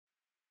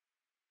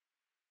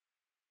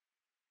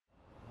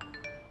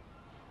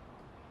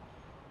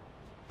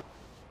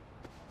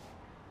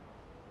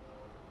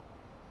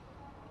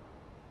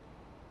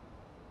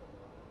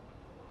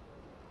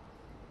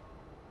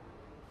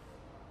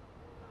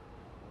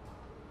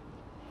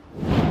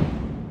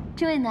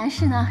这位男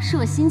士呢，是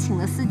我新请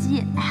的司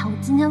机。哎呀，我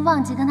今天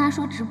忘记跟他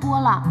说直播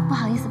了，不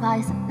好意思，不好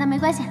意思。那没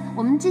关系，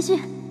我们继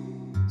续。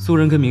素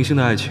人跟明星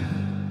的爱情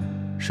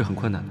是很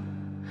困难的，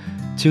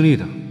经历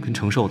的跟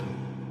承受的，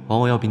往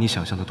往要比你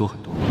想象的多很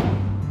多。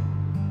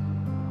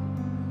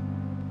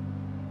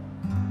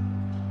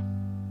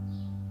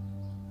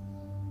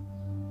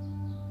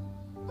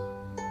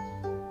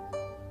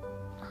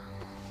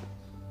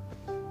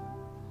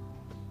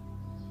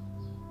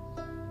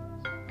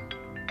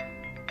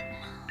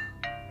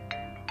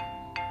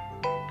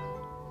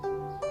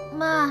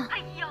妈，哎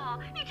呦，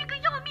你这个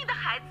要命的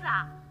孩子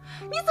啊！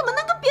你怎么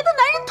能跟别的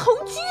男人同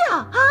居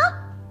啊？啊？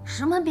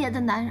什么别的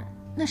男人？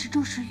那是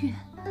周时韞。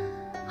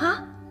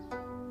啊？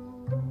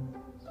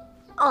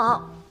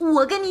哦，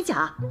我跟你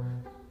讲，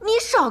你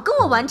少跟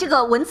我玩这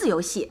个文字游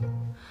戏。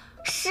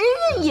时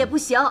运也不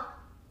行，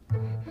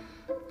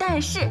但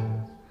是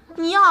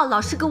你要老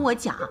实跟我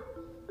讲，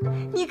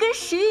你跟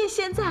时运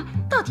现在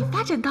到底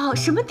发展到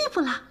什么地步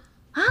了？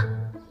啊？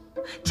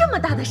这么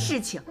大的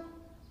事情，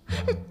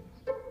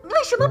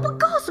为什么不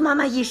告诉妈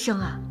妈一声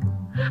啊？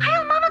还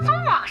要妈妈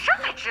从网上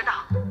才知道。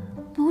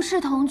不是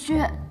同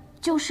居，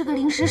就是个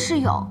临时室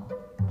友。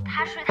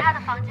他睡他的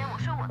房间，我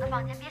睡我的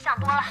房间，别想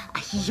多了。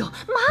哎呦，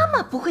妈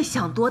妈不会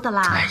想多的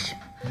啦。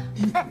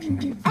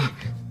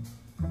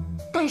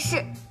但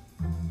是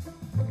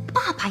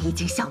爸爸已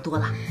经想多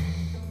了。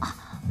啊，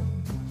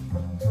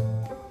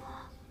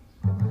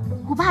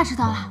我爸知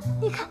道了。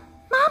你看，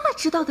妈妈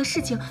知道的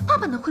事情，爸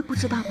爸能会不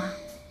知道吗？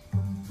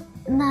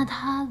那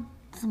他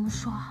怎么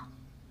说啊？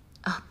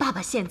爸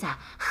爸现在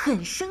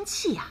很生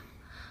气呀。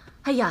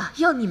哎呀，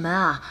要你们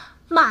啊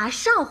马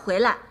上回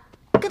来，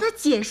跟他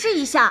解释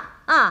一下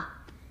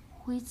啊。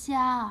回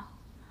家？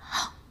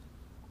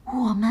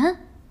我们？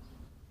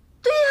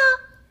对呀，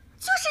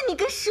就是你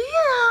跟时运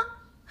啊，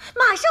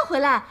马上回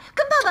来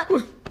跟爸爸。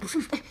不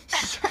是。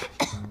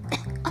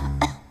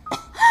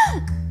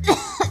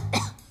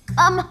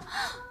妈妈，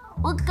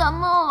我感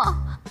冒了，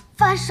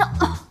发烧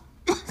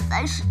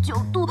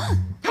39度。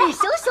哎，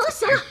行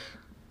了，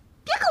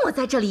别跟我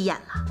在这里演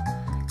了，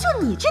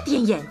就你这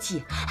点演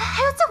技，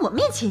还要在我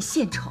面前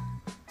献丑，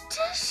真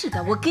是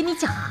的！我跟你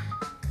讲啊，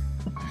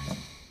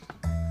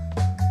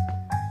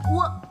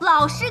我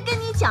老实跟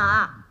你讲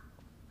啊，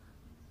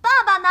爸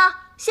爸呢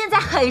现在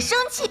很生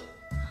气，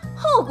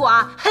后果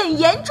啊很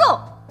严重。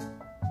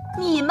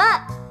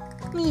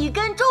你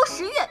跟周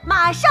时韞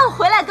马上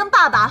回来跟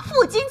爸爸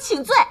负荆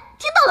请罪，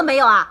听到了没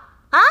有啊？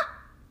啊？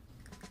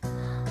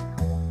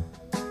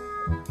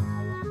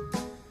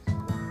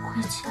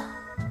回家。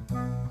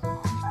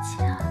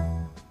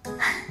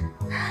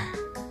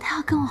他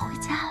要跟我回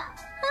家了。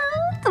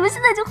怎么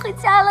现在就回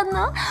家了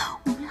呢？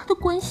我们俩的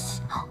关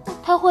系，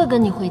他会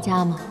跟你回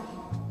家吗？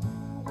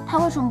他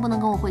为什么不能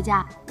跟我回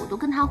家？我都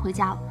跟他回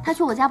家了，他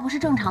去我家不是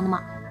正常的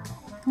吗？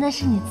那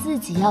是你自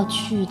己要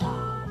去的，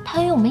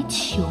他又没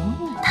求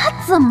你。他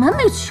怎么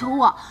没求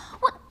我？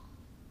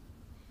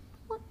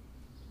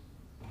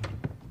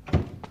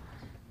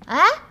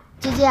哎，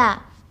姐姐，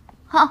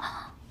好，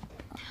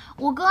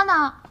我哥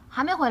呢？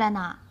还没回来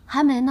呢？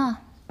还没呢。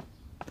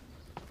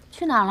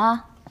去哪儿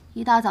了？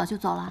一大早就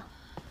走了？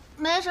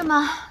没什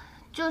么，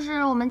就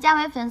是我们加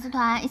为粉丝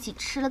团一起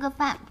吃了个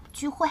饭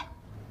聚会。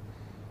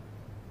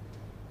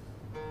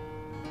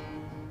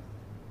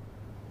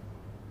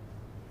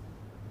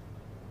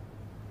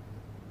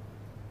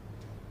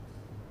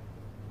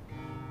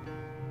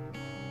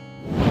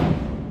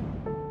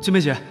金梅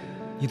姐，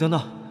你等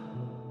等。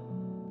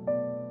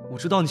我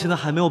知道你现在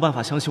还没有办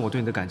法相信我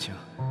对你的感情，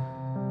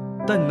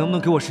但你能不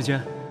能给我时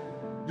间，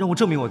让我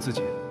证明我自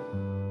己？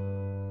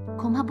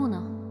恐怕不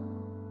能。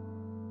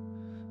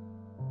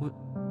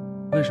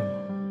为什么？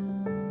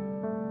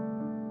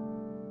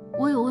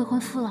我有未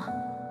婚夫了。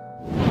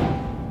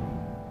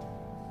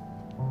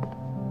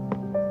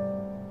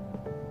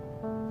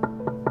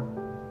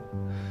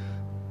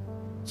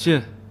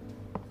进。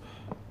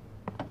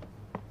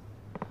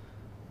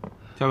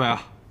小伟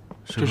啊，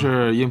这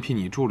是应聘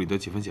你助理的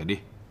几份简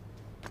历。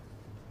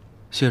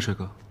谢谢水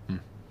哥。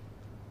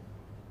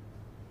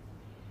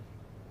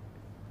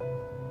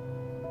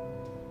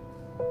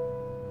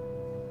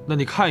那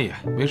你看一眼，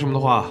没什么的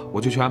话，我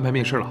就去安排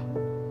面试了。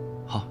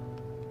好。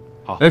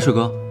哎，水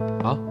哥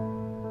啊，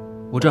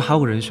我这还有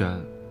个人选，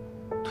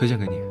推荐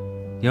给你，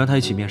你让他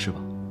一起面试吧。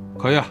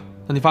可以啊，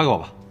那你发给我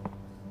吧。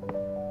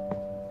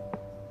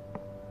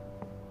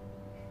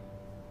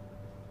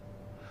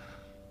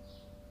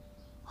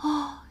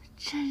哦，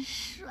真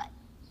帅。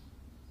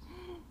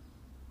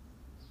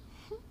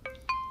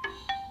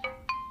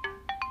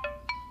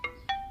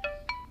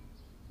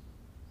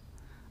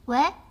喂，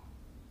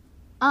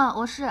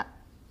我是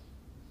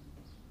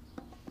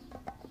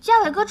嘉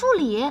伟哥助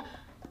理，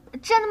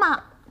真的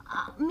吗？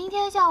啊，明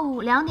天下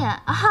午2点。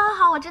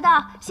好，我知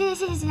道，谢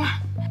谢。我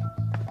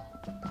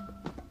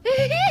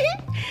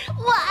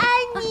爱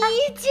你，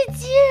姐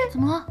姐。怎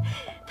么了？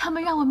他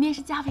们让我面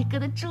试嘉伟哥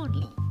的助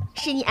理，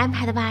是你安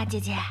排的吧，姐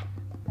姐？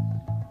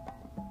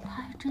他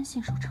还真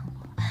信守承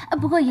诺了。哎，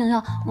不过莹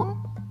莹，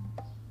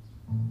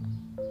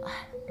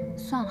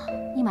算了，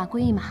一码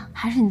归一码，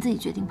还是你自己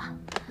决定吧。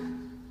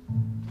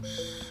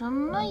什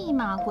么一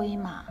码归一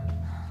码？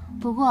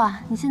不过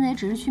啊，你现在也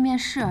只是去面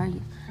试而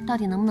已，到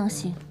底能不能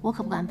行，我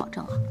可不敢保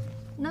证啊。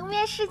能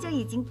面试就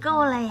已经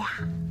够了呀！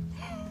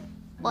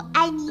我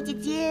爱你，姐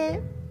姐。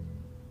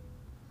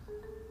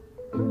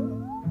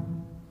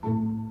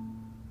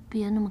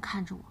别那么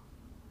看着我，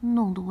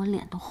弄得我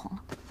脸都红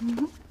了。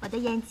我的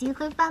眼睛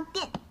会放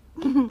电。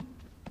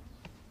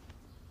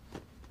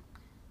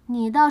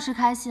你倒是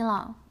开心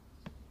了，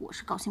我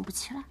是高兴不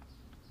起来。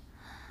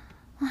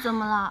怎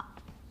么了？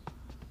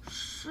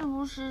是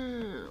不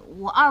是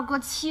我二哥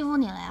欺负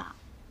你了呀？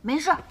没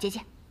事，姐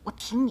姐，我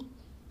挺你。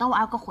等我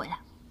二哥回来，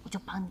我就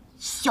帮你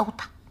削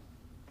他。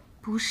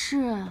不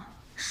是，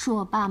是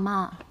我爸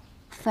妈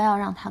非要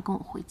让他跟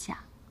我回家。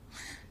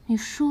你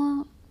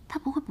说他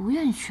不会不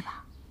愿意去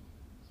吧？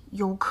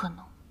有可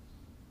能，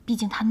毕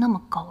竟他那么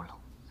高冷。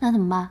那怎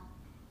么办？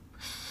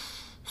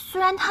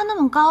虽然他那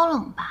么高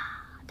冷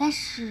吧，但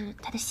是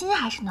他的心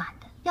还是暖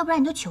的。要不然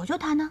你就求求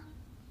他呢？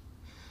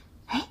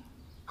哎，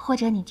或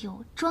者你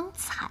就装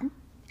残，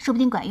说不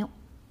定管用。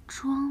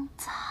装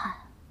惨？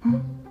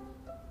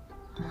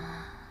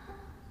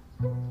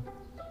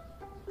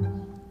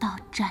到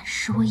展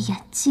示我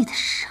演技的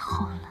时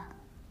候了。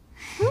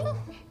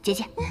姐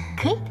姐，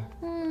可以的。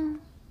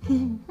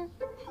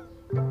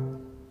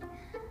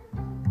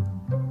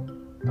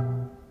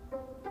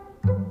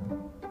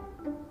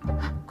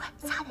快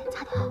擦点，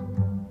擦点。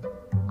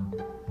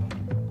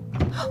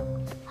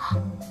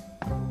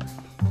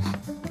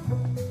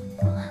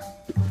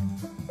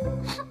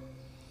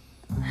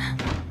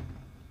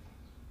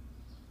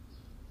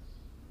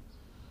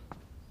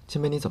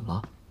金梅，你怎么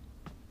了？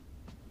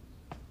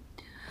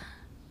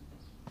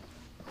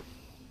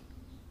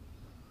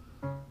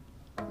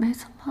没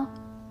怎么。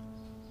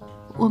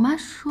我妈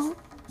说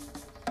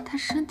她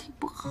身体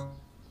不好，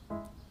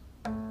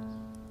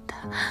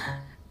她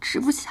吃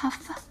不下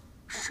饭，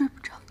睡不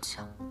着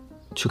觉。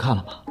去看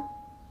了吧？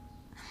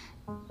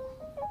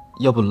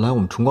要不来我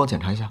们崇光检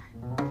查一下？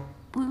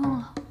不用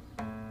了。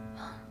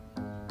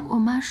我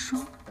妈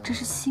说这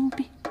是心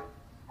病，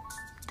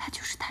她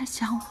就是太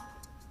想我。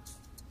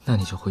那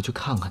你就回去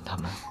看看他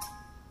们。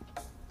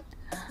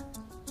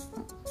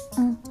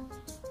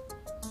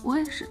我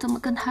也是这么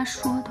跟她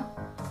说的，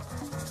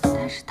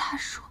但是她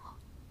说，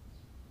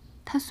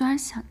她虽然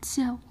想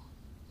见我，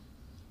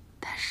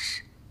但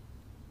是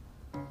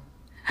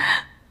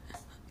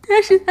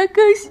她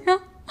更想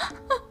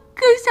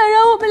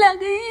让我们两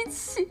个一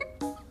起。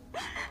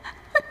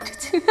这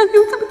情况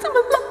又怎么这么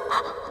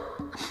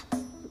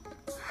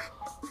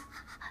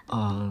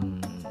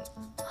冷？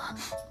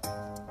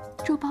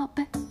周宝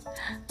贝，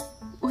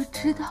我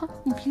知道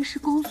你平时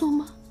工作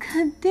忙，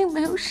肯定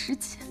没有时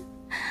间，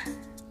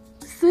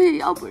所以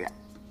要不然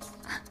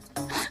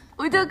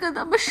我就跟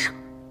他们说，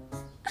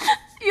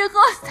以后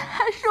再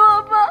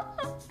说吧。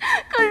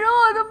可是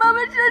我的妈妈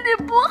身体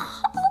不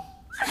好，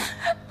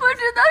不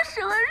知道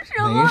什么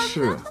时候。没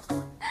事，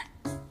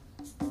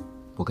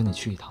我跟你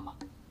去一趟吧。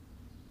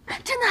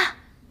真的？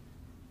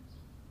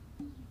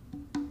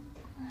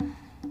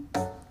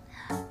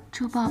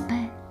周宝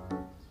贝，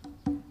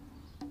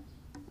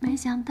没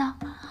想到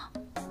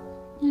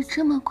你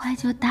这么快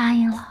就答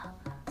应了，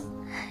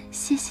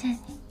谢谢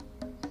你，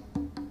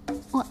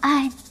我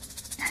爱你。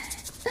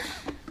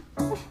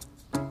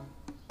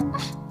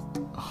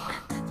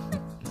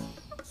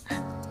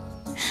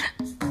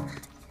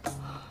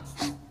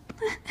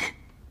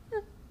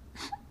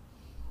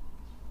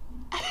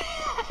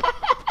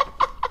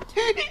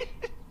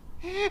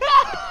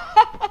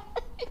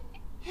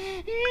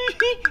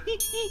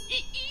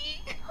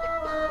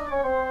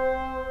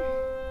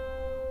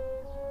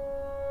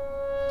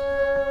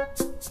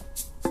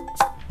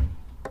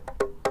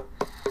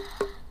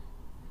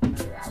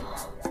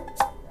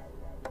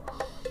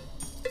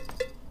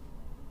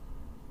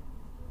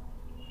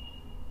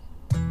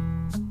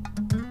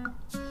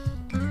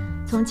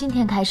从今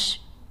天开始，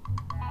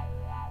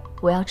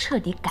我要彻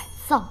底改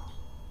造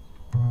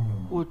你。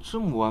我这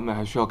么完美，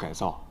还需要改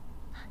造？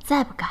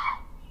再不改，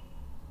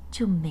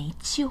就没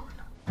救了。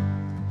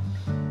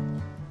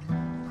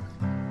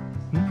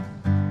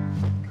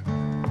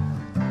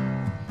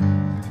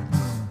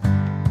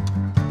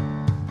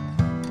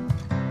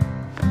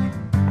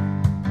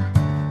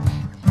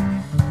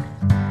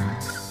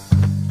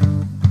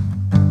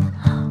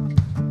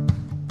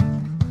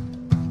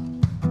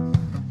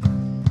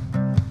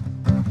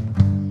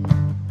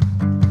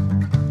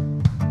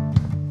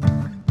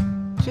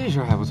这事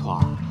儿还不错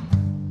啊，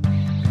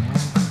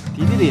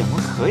迪迪的眼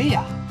光可以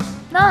啊。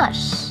那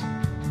是。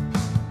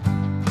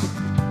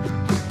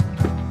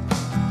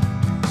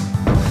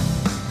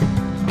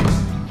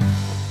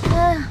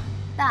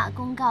大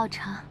功告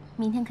成，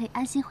明天可以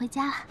安心回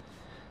家了。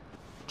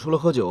除了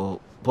喝酒，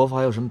伯父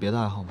还有什么别的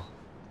爱好吗？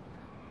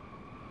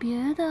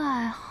别的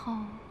爱好？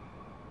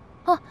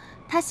哦，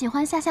他喜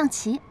欢下象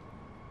棋。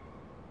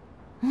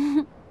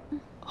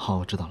好，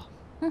我知道了。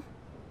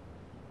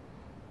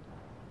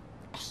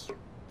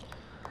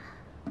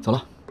走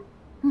了。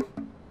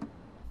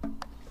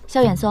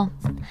萧远松，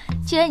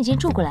既然已经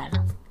住过来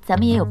了，咱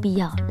们也有必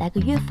要来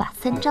个约法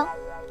3章。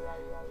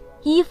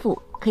衣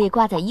服可以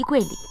挂在衣柜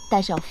里，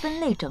但是要分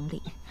类整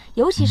理，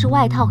尤其是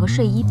外套和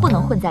睡衣不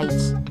能混在一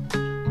起。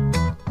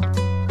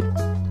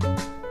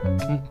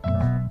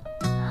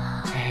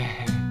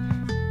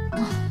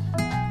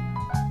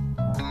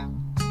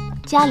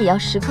家里要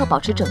时刻保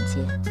持整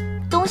洁，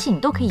东西你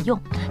都可以用，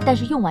但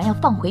是用完要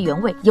放回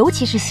原位，尤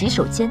其是洗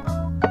手间。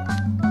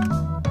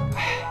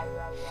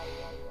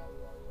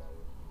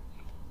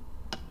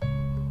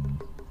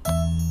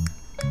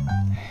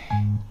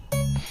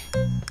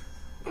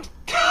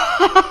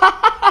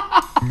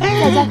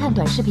在家看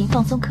短视频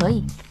放松可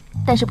以，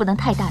但是不能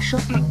太大声，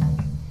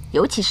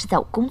尤其是在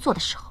我工作的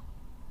时候。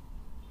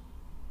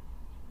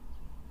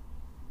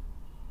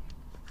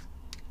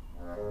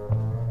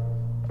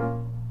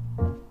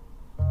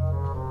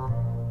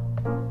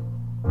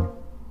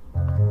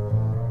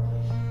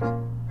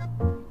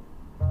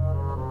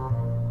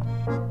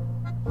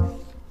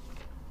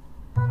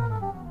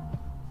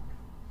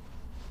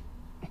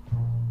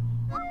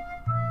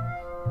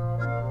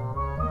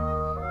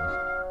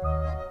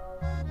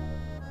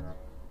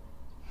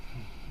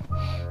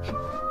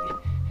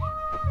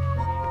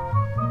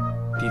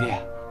迪迪，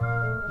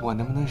我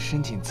能不能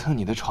申请蹭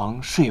你的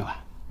床睡一晚？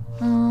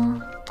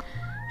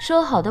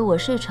说好的我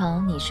睡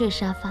床，你睡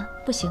沙发，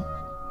不行。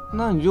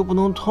那你就不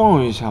能通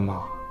融一下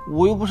吗？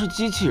我又不是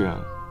机器人，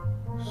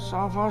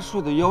沙发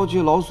睡得腰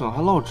肌劳损还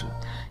落枕。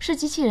是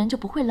机器人就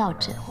不会落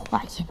枕，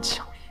花言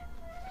巧语。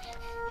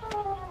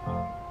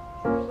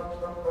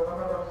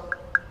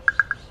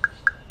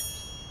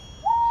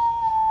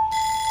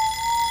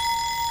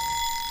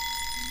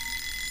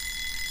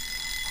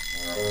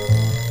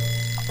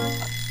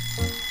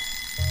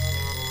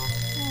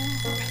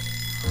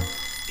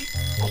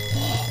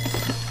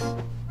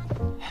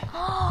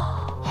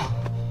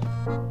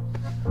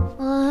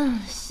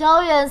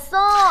小远松，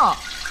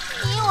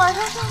你一晚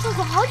上上厕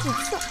所好几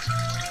次，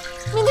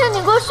明天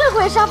你给我睡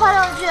回沙发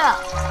上去。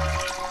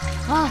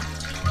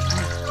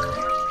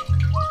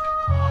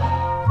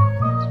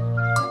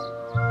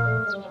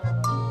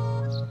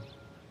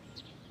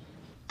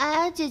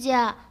哎，姐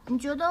姐，你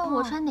觉得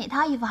我穿哪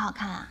套衣服好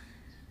看啊？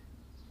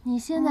你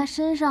现在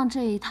身上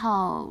这一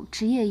套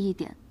职业一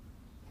点，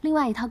另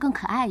外一套更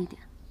可爱一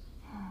点。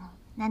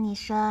那你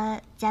说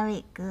嘉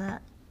伟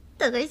哥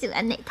特别喜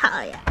欢哪套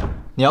呀？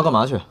你要干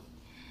嘛去？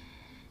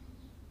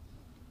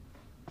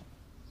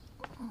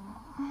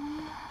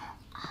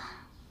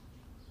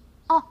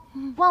哦，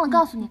忘了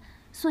告诉你，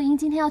素莹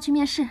今天要去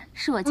面试，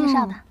是我介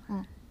绍的。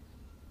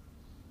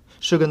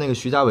是跟那个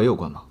徐家伟有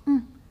关吗？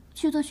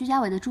去做徐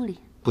家伟的助理。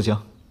不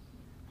行，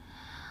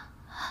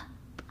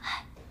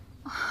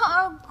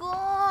二哥，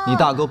你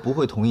大哥不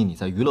会同意你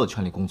在娱乐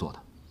圈里工作的。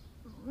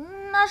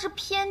那是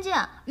偏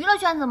见。娱乐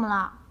圈怎么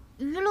了？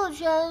娱乐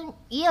圈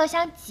也有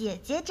像姐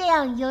姐这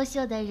样优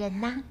秀的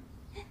人呐。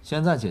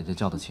现在姐姐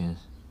叫的亲，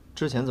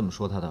之前怎么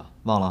说她的？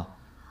忘了？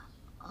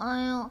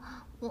哎呦，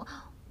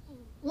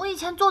我以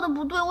前做的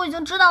不对，我已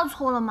经知道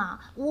错了嘛。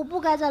我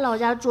不该在老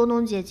家捉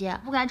弄姐姐，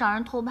不该找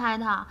人偷拍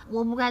她，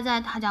我不该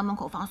在她家门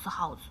口放死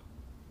耗子。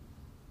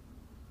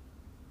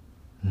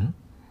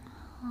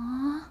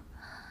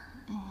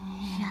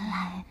原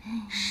来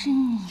是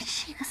你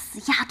这个死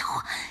丫头！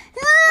阿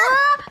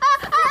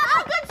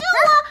哥救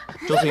我！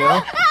周思莹，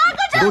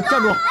你给我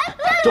站住！站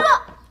住！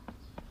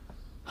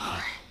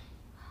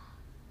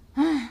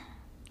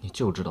你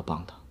就知道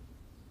帮他。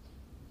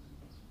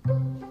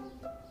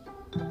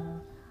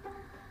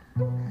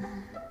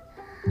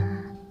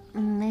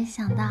没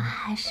想到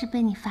还是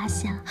被你发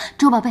现了，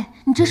周宝贝，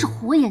你真是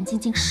火眼金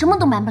睛，什么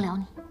都瞒不了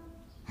你。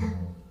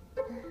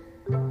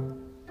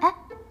哎，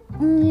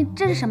你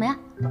这是什么呀？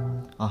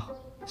啊，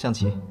象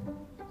棋，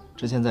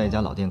之前在一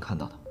家老店看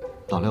到的，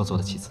老廖做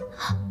的棋子。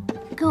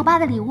给我爸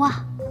的礼物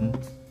啊。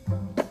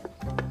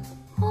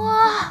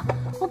哇，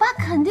我爸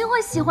肯定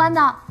会喜欢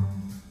的。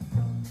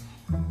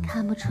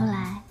看不出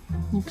来，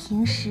你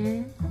平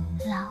时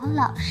老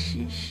老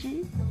实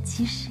实，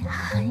其实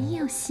很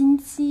有心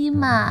机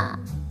嘛。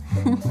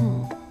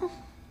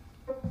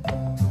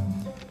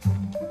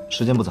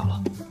时间不早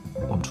了，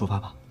我们出发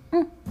吧。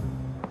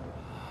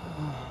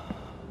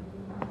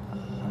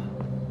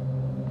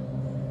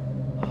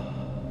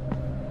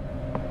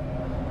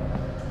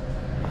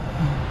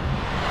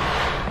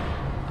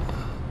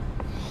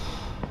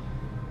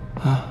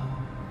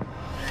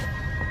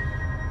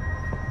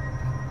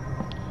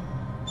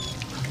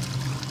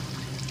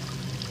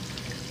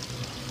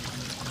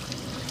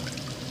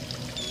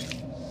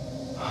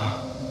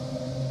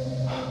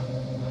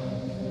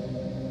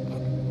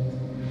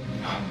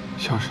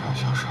小帅，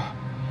小帅，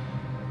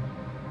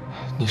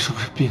你是不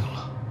是病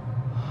了？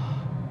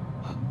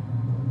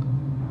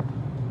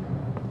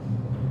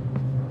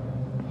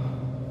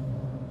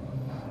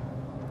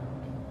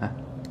哎，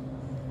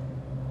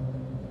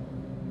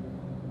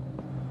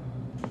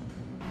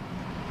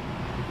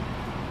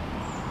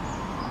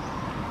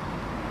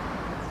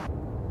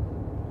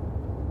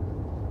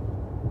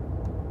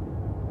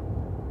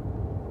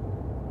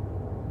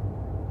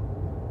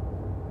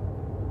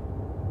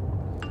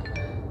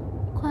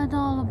快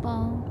到了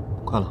吧？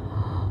快了。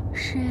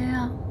谁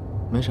呀？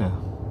没谁啊。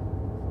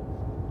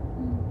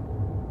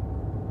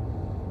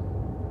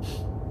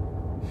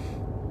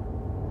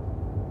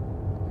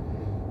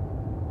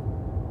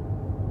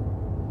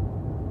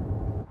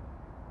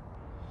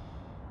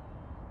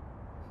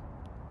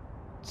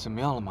怎么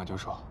样了，马教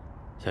授？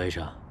小医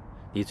生，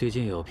你最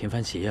近有频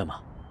繁起夜吗？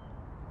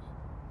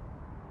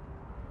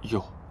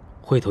有。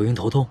会头晕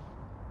头痛？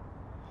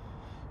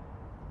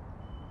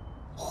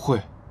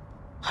会。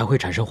还会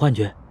产生幻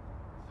觉？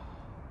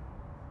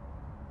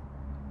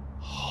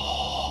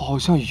好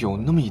像有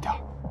那么一点。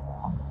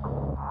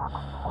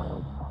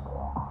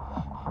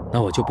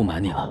那我就不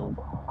瞒你了，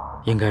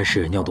应该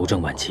是尿毒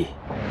症晚期。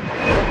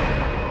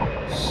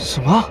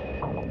什么？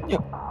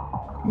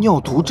尿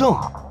毒症？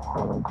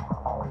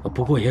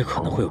不过也可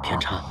能会有偏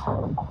差，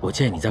我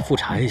建议你再复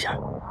查一下，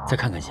再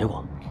看看结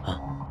果啊。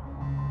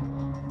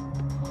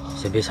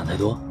先别想太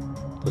多，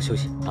多休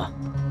息啊。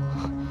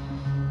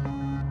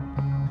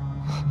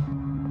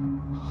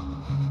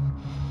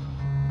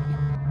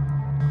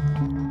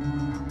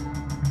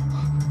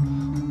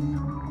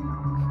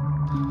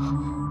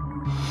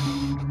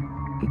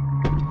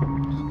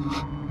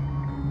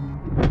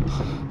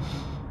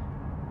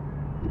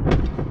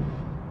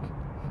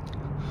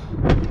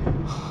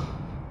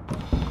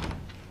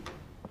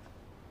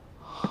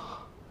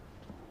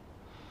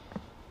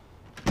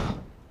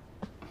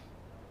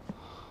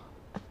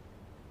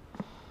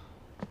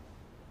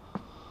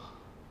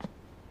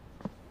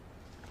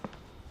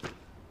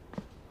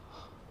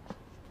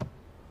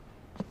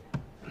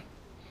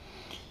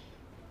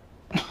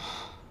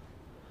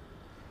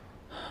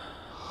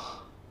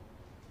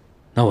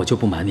那我就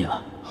不瞒你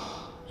了，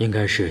应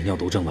该是尿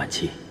毒症晚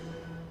期。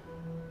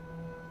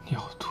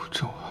尿毒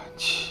症晚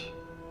期，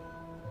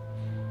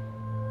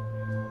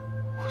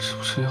我是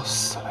不是要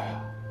死了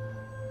呀？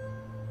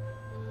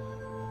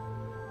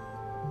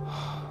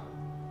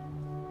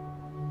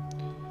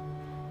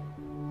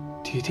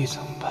弟弟怎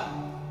么办？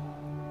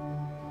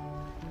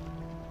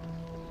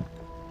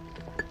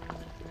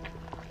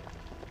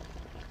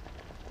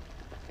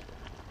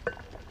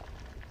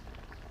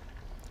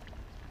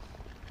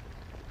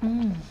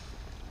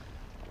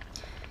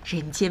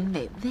人间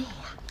美味呀！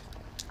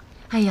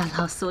哎呀，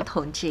老苏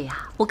同志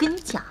呀，我跟你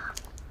讲啊，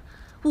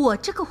我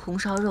这个红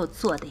烧肉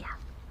做的呀，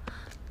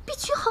比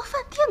居豪饭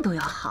店都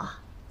要好。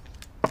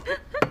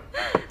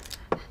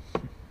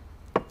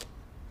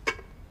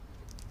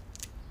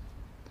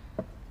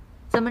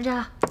怎么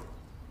着？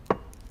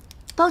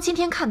包今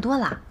天看多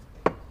了，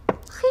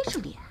黑着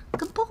脸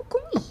跟包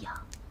公一样。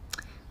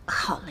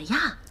好了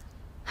呀，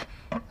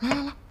来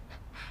来来，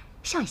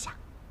笑一下，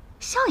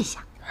笑一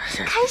下。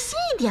开心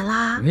一点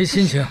啦！没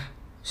心情，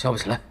笑不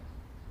起来。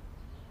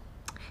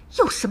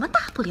有什么大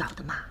不了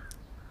的嘛？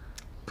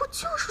不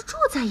就是住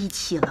在一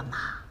起了吗？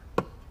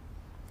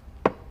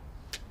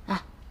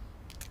哎，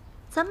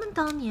咱们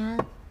当年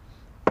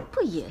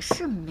不也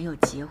是没有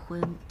结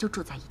婚就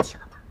住在一起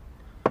了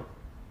吗？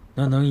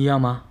那能一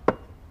样吗？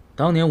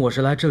当年我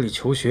是来这里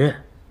求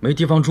学，没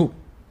地方住，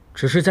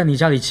只是在你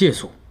家里借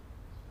宿，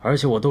而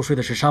且我都睡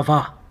的是沙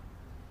发。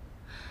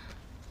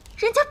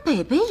人家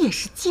北北也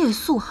是借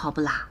宿，好不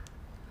啦？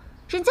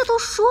人家都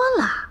说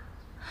了，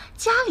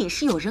家里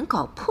是有人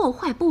搞破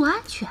坏不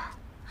安全，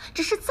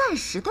只是暂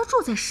时的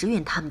住在时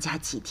运他们家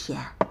几天。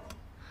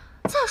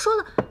再说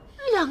了，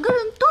两个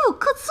人都有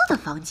各自的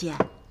房间，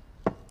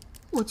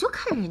我就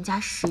看人家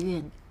时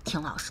运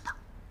挺老实的，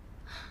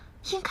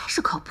应该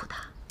是靠谱的。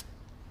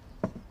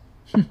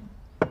哼，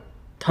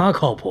他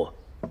靠谱。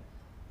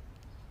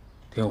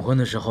订婚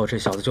的时候这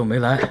小子就没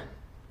来，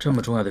这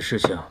么重要的事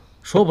情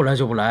说不来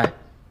就不来。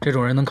这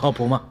种人能靠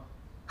谱吗？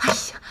哎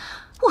呀，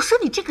我说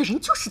你这个人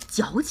就是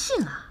矫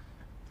情啊！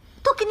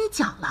都跟你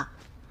讲了，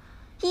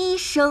医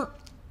生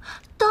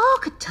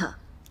 ，doctor，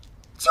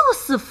 救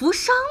死扶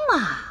伤嘛。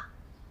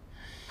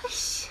哎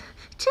呀，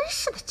真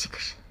是的，这个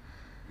人。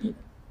你，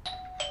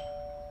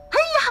哎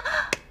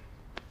呀，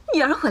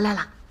女儿回来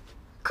了，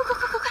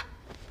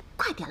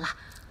快点啦，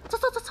走。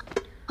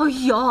哎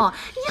呦，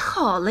你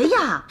好了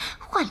呀，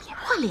换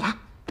脸，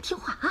听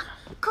话啊，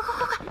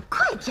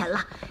快点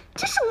啦，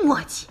真是磨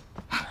叽。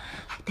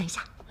等一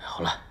下，好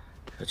了，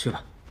就去吧。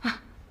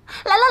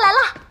来了，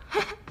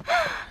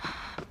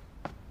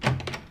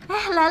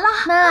哎，来了，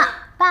妈，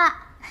爸，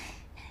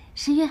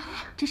时运，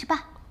这是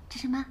爸，这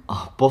是妈。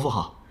啊，伯父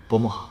好，伯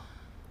母好。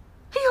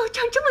哎呦，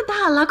长这么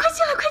大了，快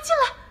进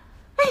来！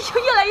哎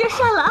呦，越来越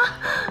帅了啊！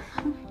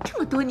这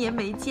么多年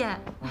没见，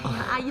哎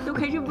呀，阿姨都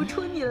快认不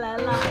出你来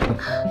了。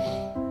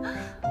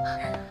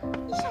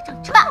一下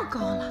长这么高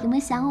了，有没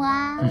有想我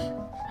啊？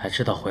还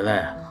知道回来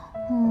啊？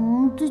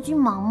最近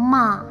忙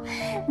嘛，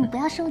你不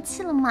要生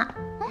气了嘛。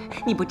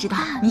你不知道，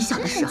你小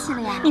的时候，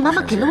了呀，你妈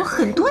妈给了我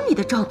很多你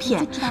的照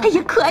片，哎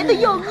呀，可爱的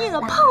要命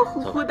啊，胖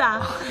乎乎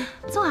的。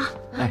坐啊。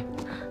哎，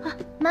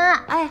妈，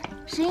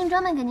时运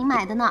专门给您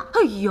买的呢。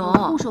哎呦，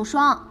护手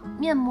霜、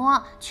面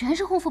膜，全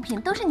是护肤品，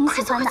都是您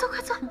喜欢的。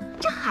快坐！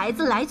这孩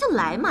子来就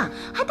来嘛，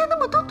还带那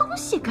么多东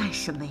西干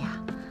什么呀？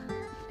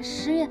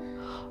时运，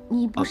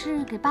你不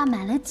是给爸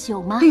买了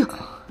酒吗？哎呦，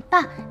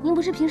爸，您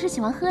不是平时喜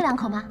欢喝2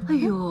口吗？哎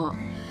呦。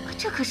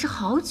这可是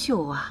好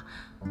酒啊，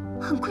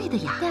很贵的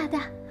呀。对啊对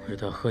啊。知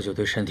道喝酒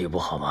对身体不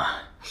好吗？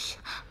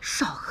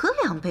少喝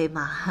2杯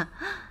嘛。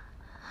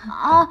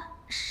哦，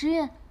时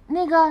运，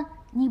那个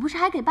你不是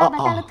还给爸爸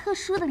带了特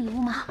殊的礼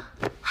物吗？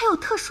还有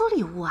特殊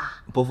礼物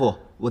啊？伯父，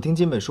我听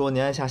金北说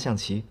您爱下象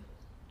棋，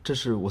这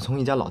是我从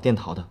一家老店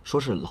淘的，说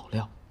是老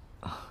料。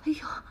哎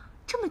呦，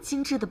这么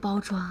精致的包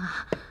装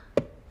啊！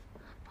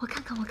我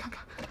看看，我看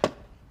看。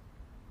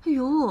哎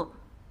呦，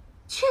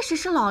确实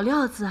是老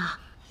料子啊！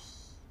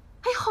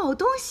哎，好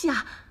东西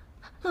啊！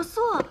老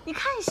苏，你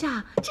看一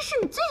下，这是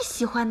你最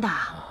喜欢的。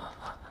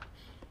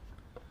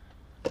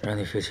让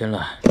你费心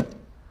了。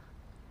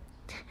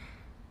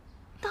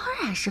当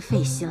然是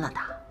费心了的，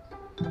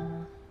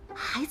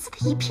孩子的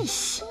一片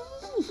心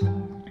意。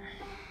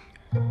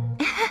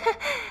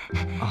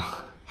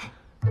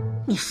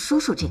你叔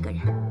叔这个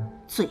人，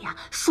嘴呀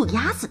数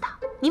鸭子的。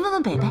你问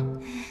问北北，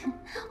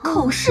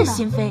口是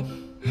心非，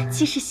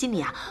其实心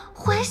里啊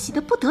欢喜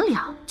的不得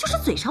了，就是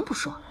嘴上不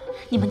说。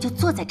你们就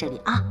坐在这里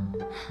啊，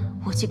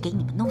我去给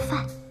你们弄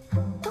饭，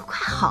都快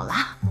好了。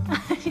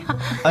哎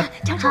呀，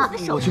尝尝我的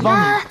手艺。我去帮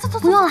你。走，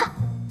不用了，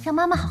让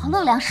妈妈好好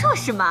露两手。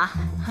是吗？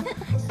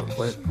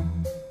我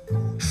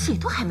水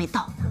都还没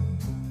倒呢，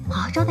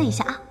好好招待一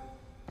下啊！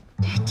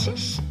真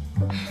是，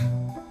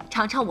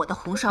尝尝我的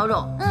红烧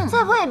肉，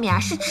在外面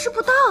是吃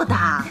不到的。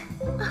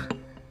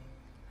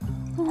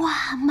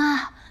哇，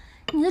妈，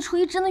你的厨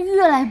艺真的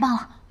越来越棒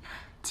了，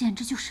简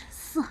直就是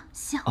色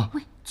香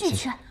味俱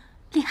全，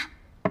厉害！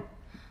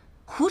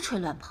胡吹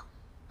乱跑，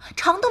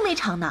尝都没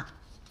尝呢，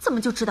怎么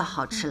就知道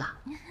好吃了？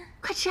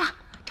快吃啊！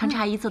尝尝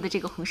阿姨做的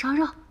这个红烧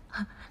肉，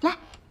来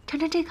尝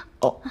尝这个。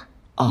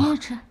你也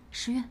吃，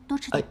时运多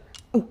吃点。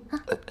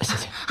谢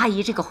谢。阿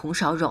姨这个红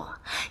烧肉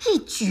一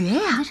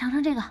绝呀！再尝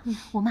尝这个，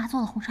我妈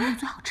做的红烧肉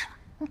最好吃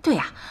了。对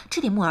呀，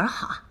吃点木耳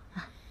好啊。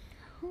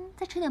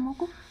再吃点蘑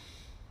菇。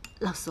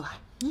老苏，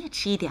你也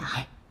吃一点啊！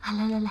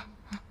来。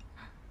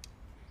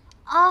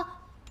啊，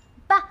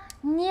爸，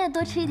你也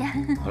多吃一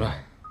点。好了，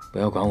不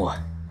要管我，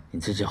你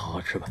自己好好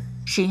吃吧。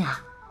时运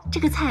啊，这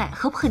个菜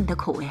合不合你的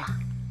口味啊？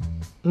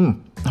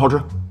好吃。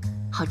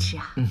好吃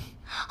啊？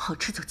好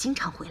吃就经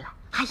常回来，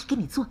阿姨给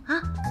你做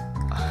啊。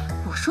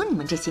我说你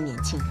们这些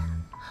年轻人，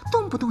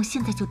动不动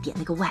现在就点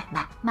那个外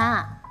卖。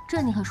妈，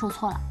这你可说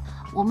错了。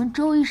我们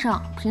周医生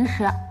平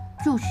时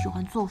就喜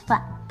欢做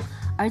饭，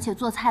而且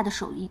做菜的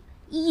手艺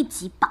1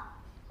级棒。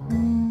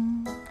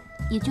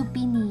也就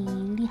比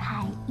你厉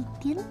害一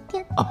点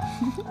点。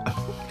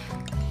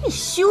你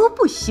羞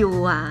不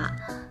羞啊？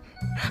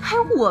还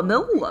我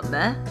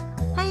们，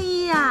哎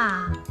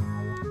呀，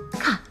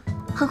看，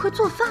很会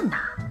做饭呐，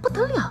不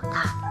得了的。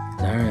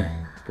男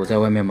人不在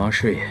外面忙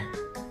事业，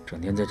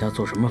整天在家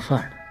做什么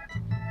饭呢？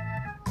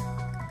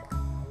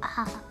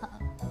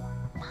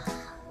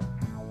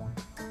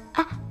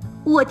哎，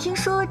我听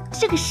说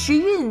这个时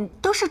运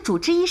都是主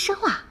治医生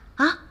了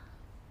啊？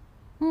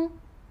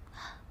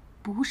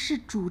不是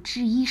主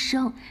治医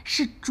生，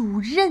是主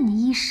任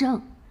医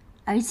生，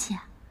而且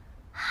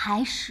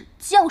还是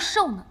教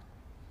授呢。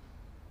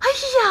哎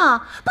呀，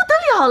不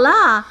得了了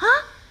啊！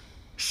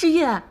时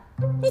运，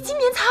你今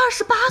年才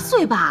28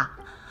岁吧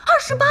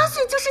？28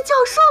岁就是教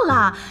授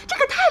了，这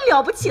可太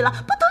了不起了，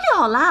不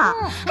得了了！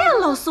哎呀，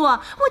老苏，我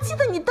记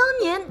得你当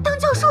年当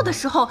教授的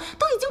时候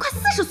都已经快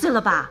40岁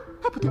了吧？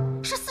哎，不对，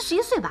是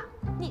41岁吧？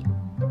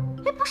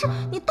不是，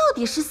你到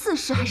底是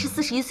40还是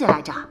41岁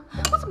来着？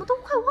我怎么都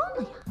快忘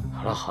了呀？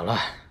好了，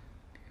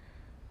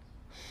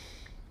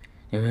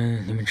你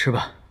们吃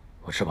吧，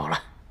我吃饱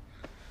了。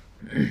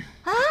哎，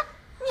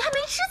你还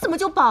没吃怎么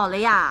就饱了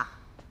呀？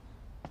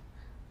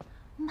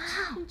妈，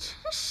你真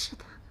是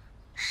的，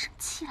生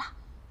气了？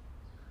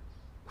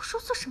我说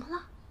错什么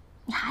了？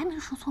你还没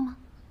说错吗？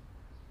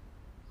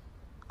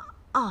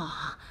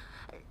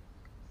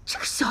这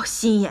个小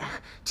心眼，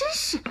真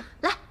是。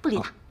来，不理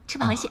他，吃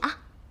螃蟹啊。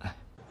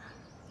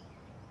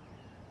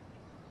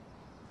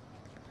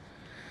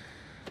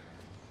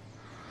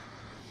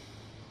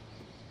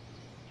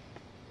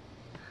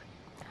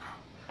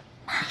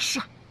没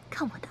事，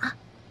看我的啊！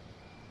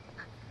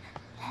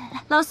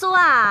来，老苏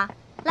啊，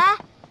来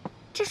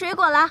吃水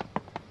果了。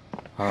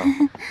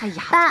哎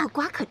呀，这个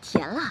瓜可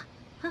甜了。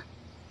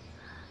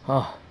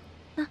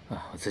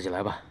我自己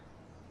来吧。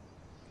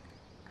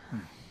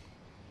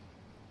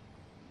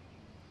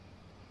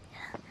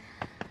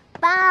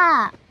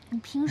爸，你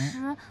平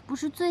时不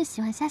是最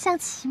喜欢下象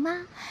棋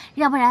吗？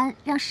要不然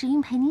让时运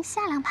陪您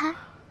下2盘？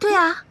对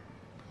啊，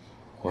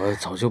我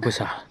早就不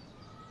下了。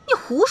你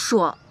胡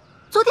说！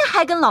昨天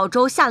还跟老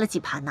周下了几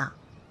盘呢。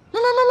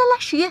来，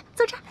时运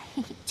坐这儿，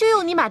就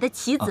用你买的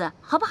棋子，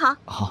好不好？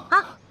好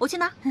啊，我去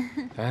拿。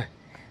哎，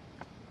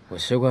我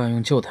习惯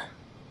用旧的。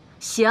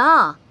行，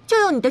就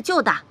用你的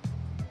旧的。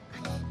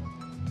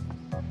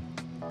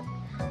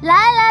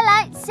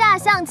来，下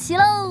象棋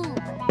喽！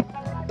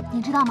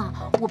你知道吗？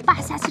我爸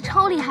下棋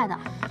超厉害的。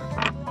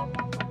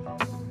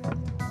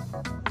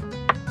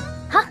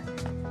好，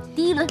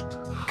第1轮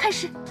开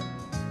始。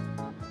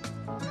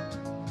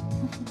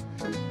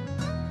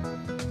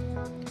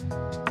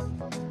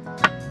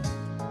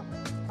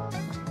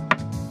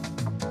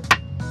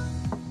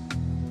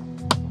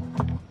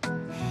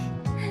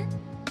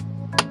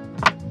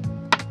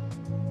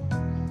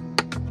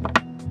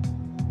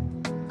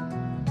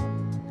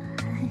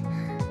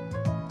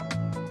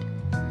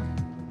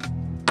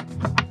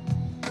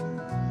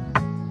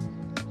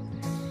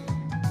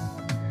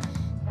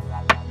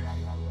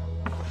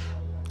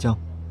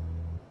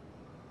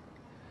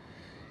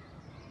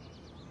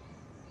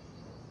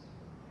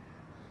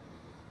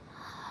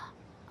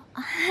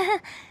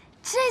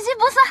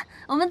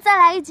们再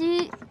来一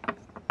局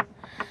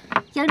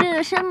仰着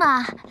热身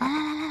嘛！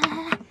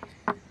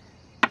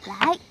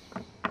来，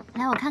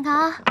我看看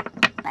啊，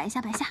摆一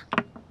下。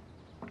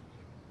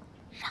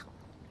上。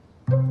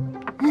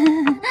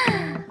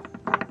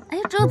哎，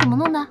这个怎么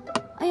弄的？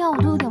哎呀，我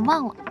都有点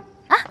忘了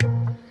啊！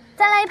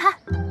再来一盘。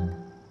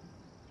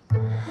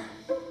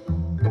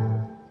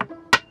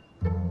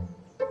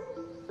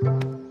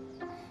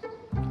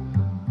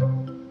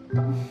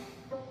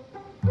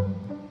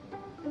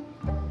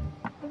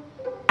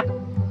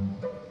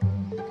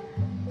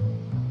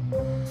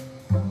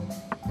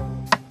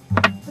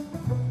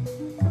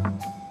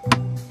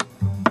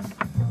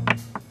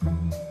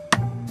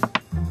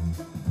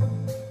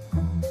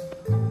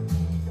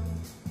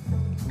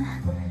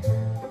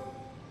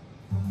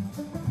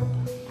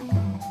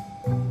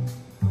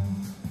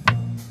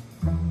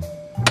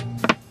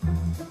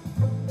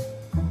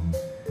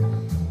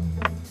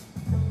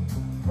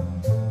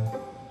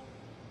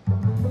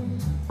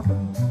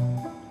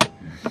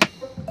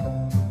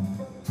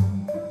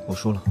我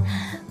输了。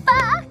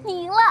爸，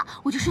你赢了，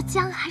我就说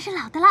姜还是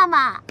老的辣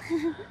嘛。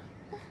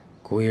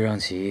故意让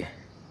棋，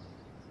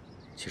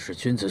岂是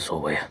君子所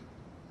为啊？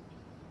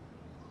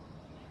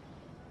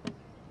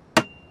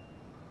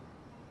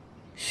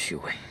虚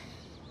伪。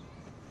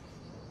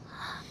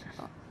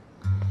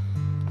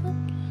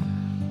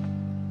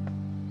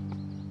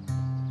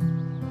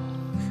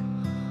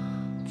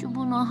就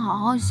不能好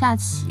好下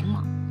棋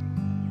吗？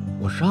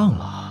我让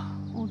了。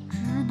我知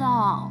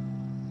道。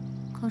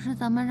可是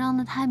咱们让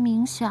的太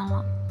明显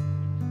了，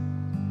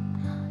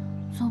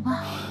走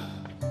吧，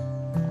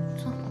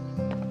走。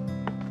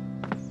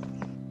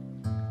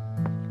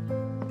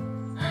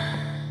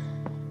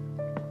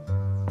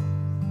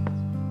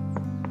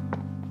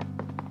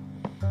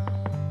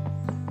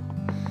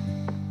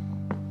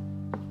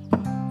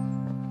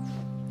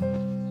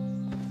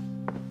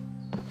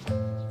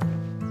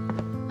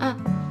哎，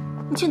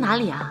你去哪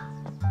里啊？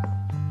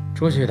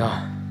出去一趟。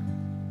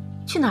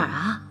去哪儿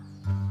啊？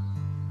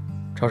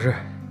超市。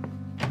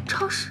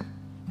超市。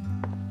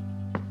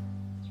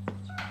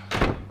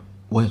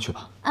我也去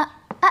吧。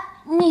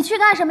你去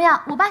干什么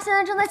呀？我爸现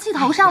在正在气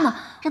头上呢。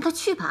让他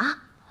去吧啊，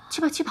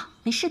去吧，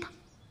没事的。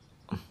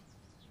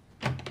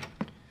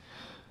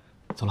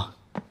走了。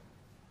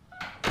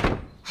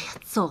哎呀，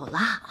走了，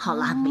好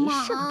了，没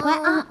事的，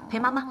乖啊，陪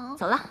妈妈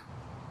走了。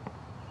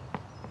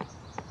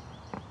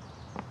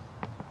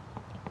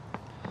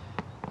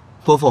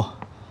伯父。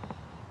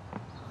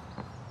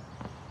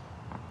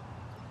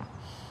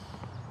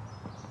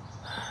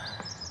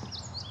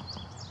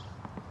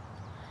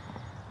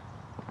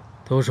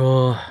都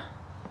说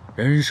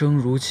人生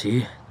如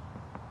棋，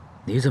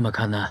你怎么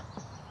看呢？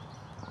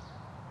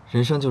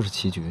人生就是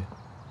棋局，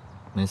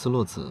每次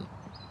落子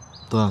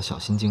都要小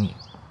心经营，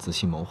仔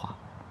细谋划，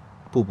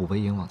步步为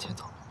营往前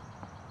走。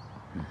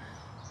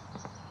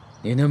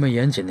你那么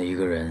严谨的一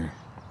个人，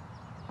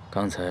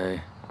刚才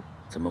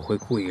怎么会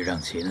故意让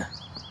棋呢？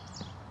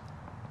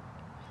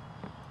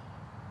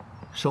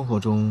生活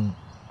中，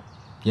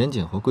严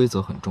谨和规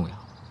则很重要，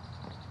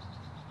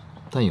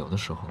但有的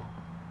时候，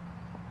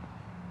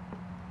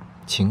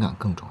情感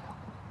更重要。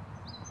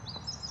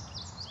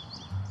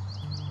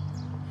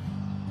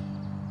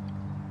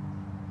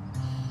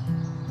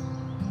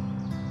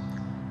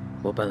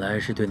我本来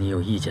是对你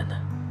有意见的，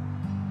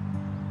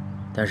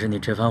但是你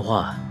这番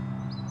话，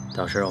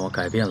倒是让我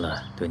改变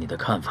了对你的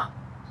看法。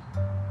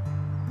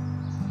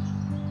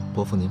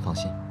伯父您放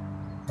心，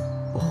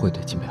我会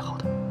对金北好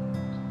的。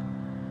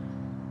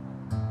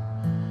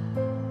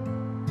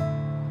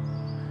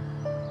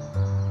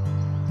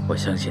我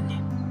相信你。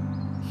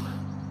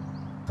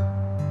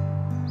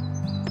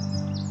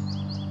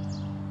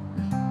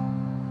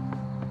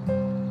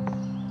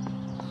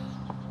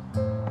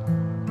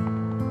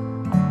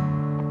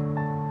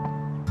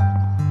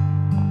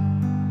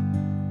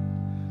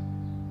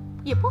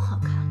也不好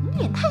看，你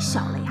脸太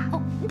小了呀。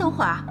哦，你等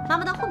会儿啊，妈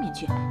妈到后面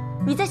去，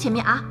你在前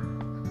面啊，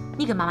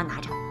你给妈妈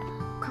拿着，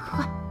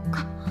快，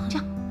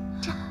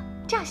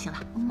这样行了。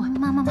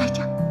妈，来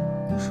这样。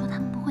你说他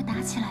们不会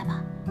打起来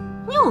吧？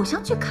你偶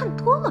像剧看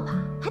多了吧？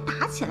还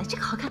打起来，这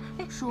个好看。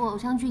哎，说我偶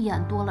像剧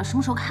演多了，什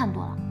么时候看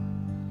多了？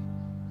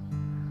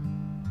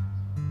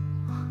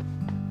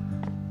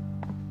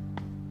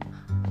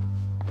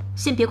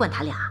先别管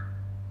他俩，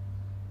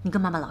你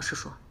跟妈妈老实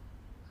说，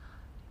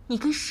你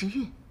跟时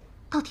运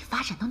到底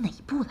发展到哪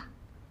一步了？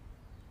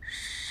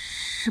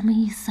什么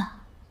意思啊？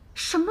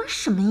什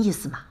么意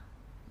思嘛？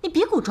你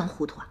别给我装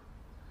糊涂啊！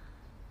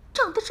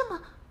长得这么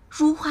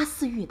如花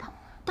似玉的，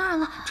当然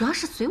了，主要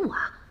是随我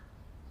啊。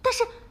但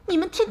是你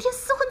们天天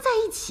厮混在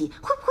一起，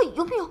会不会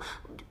有没有？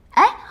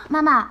哎，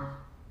妈妈，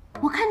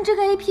我看你这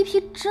个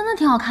APP 真的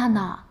挺好看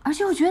的，而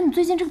且我觉得你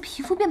最近这个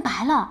皮肤变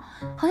白了，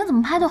好像怎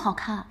么拍都好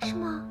看。是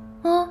吗？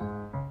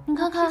你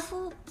看看，皮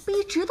肤不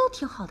一直都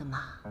挺好的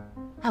吗？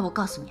哎，我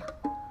告诉你啊，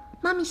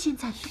妈咪现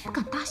在都不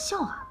敢大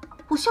笑啊，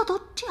我笑都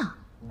这样，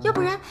要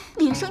不然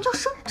脸上要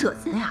生褶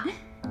子呀。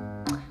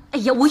哎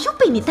呀，我又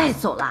被你带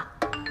走了，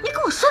你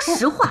跟我说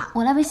实话。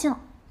我来微信了。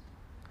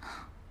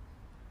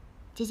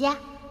姐姐，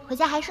回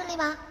家还顺利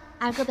吗？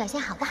二哥表现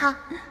好不好？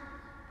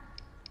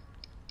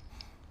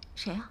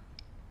谁啊？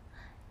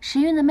时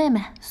运的妹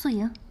妹素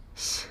莹。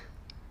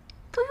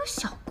都有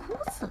小姑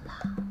子了。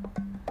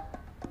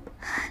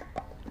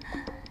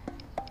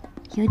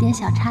有点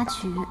小插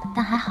曲，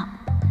但还好。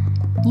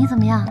你怎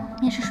么样？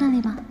面试顺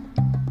利吗？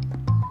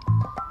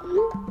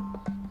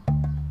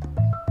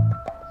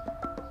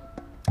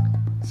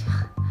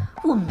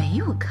我没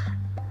有看，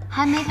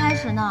还没开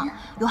始呢，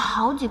有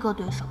好几个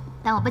对手，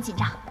但我不紧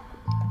张。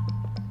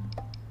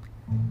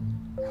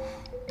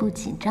不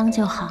紧张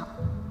就好，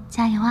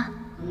加油啊！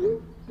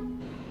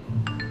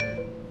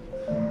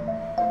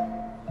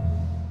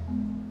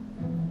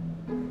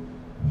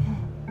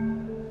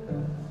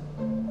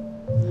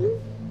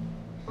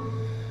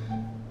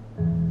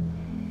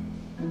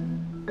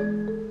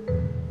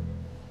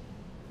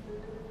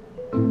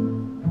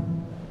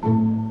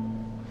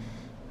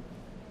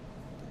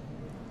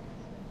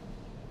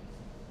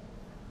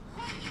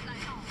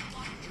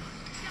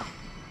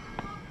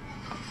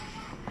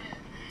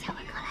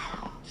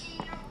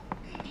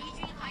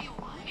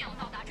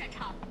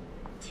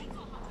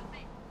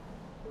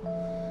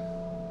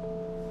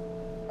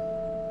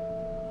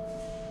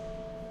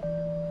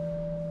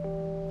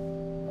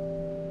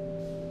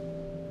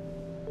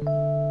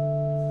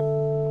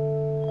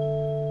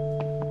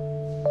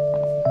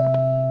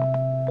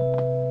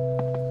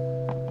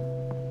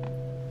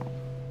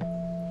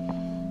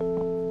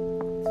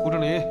顾正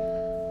林，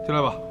进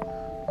来吧。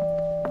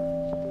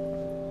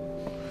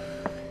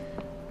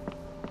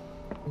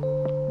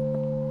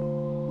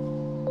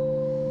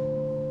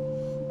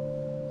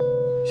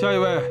下一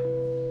位，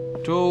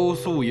周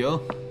素莹。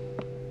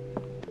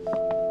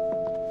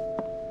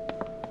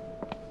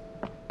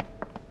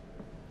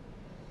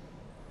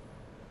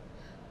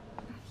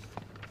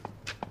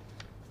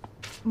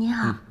你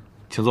好，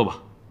请坐吧。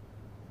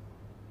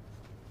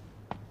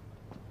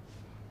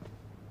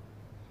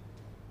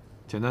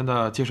简单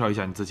的介绍一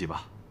下你自己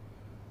吧。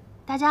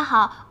大家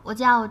好，我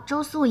叫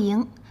周素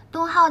莹，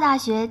东浩大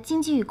学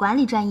经济与管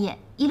理专业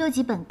，16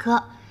级本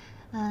科，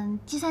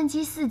计算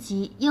机4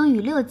级，英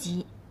语6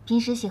级。平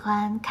时喜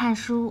欢看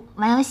书、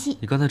玩游戏。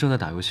你刚才正在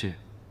打游戏，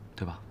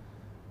对吧？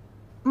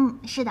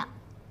是的。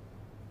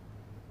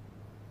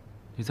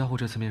你在乎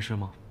这次面试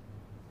吗？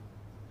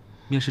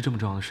面试这么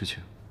重要的事情，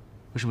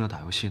为什么要打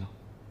游戏呢？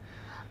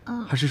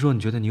还是说你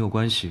觉得你有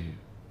关系，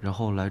然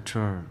后来这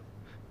儿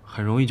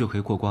很容易就可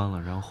以过关了，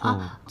然后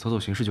走走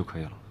形式就可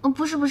以了？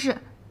不是，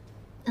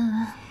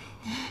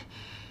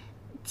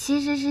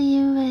其实是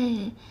因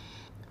为，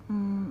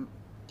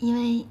因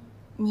为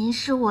您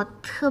是我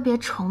特别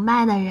崇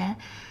拜的人，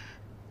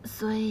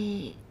所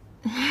以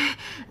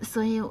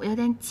我有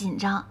点紧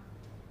张。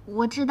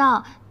我知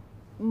道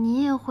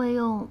您也会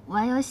用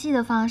玩游戏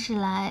的方式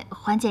来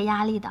缓解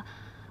压力的。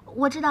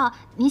我知道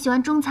您喜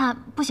欢中餐，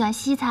不喜欢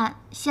西餐，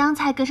湘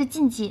菜更是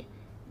禁忌。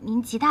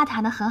您吉他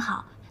弹得很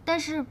好，但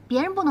是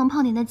别人不能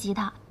碰您的吉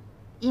他，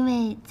因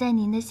为在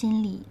您的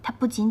心里，它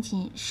不仅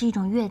仅是一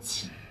种乐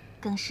器，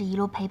更是一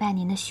路陪伴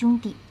您的兄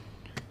弟。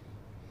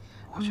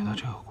我觉得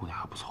这个姑娘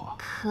还不错啊。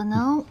可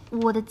能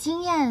我的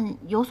经验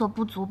有所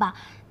不足吧，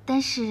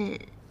但是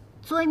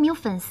作为一名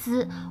粉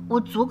丝，我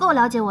足够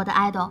了解我的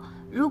idol。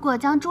如果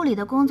将助理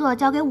的工作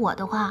交给我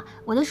的话，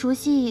我的熟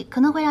悉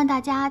可能会让大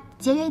家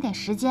节约一点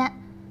时间。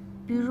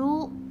比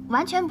如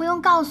完全不用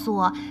告诉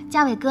我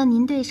嘉伟哥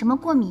您对什么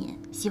过敏，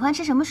喜欢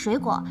吃什么水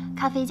果，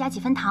咖啡加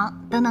几分糖，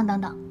等等等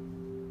等。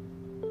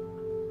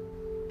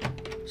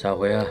下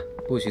回啊，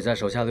不许再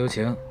手下留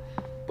情，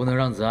不能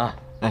让子啊！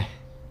哎，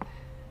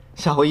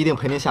下回一定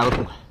陪您下个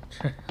痛快。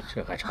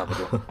这还差不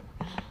多。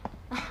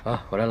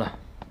啊，回来了。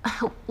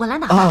我来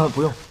拿啊，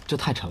不用，这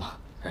太沉了。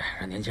哎，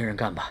让年轻人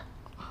干吧。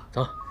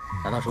走，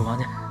拿到厨房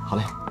去。好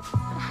嘞。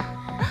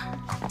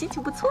心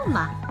情不错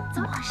嘛？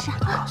怎么回事？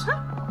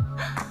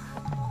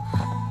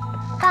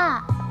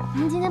爸，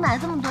您今天买了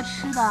这么多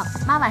吃的，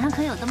妈晚上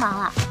可有的忙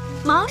了。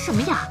忙什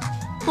么呀？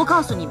我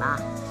告诉你们啊，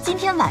今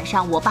天晚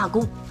上我罢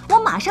工，我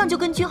马上就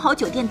跟君豪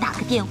酒店打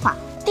个电话，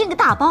订个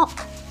大包，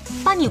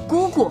把你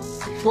姑姑、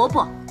伯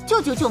伯、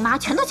舅舅、舅妈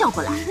全都叫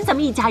过来，咱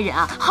们一家人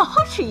啊，好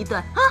好吃一顿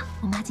啊！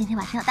我妈今天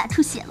晚上要大出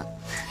血了，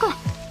过来。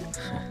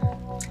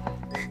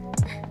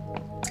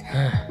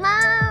哎，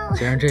妈，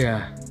既然这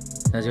样，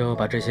那就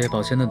把这些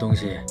保鲜的东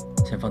西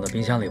先放到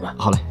冰箱里吧。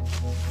好嘞。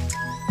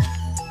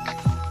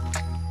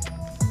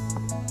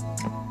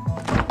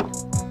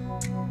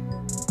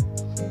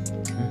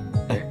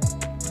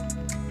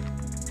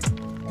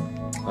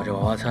把这娃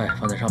娃菜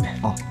放在上面。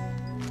哦。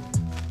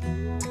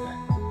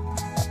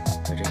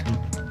在这。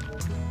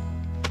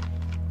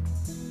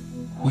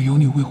我有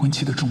你未婚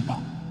妻的重磅。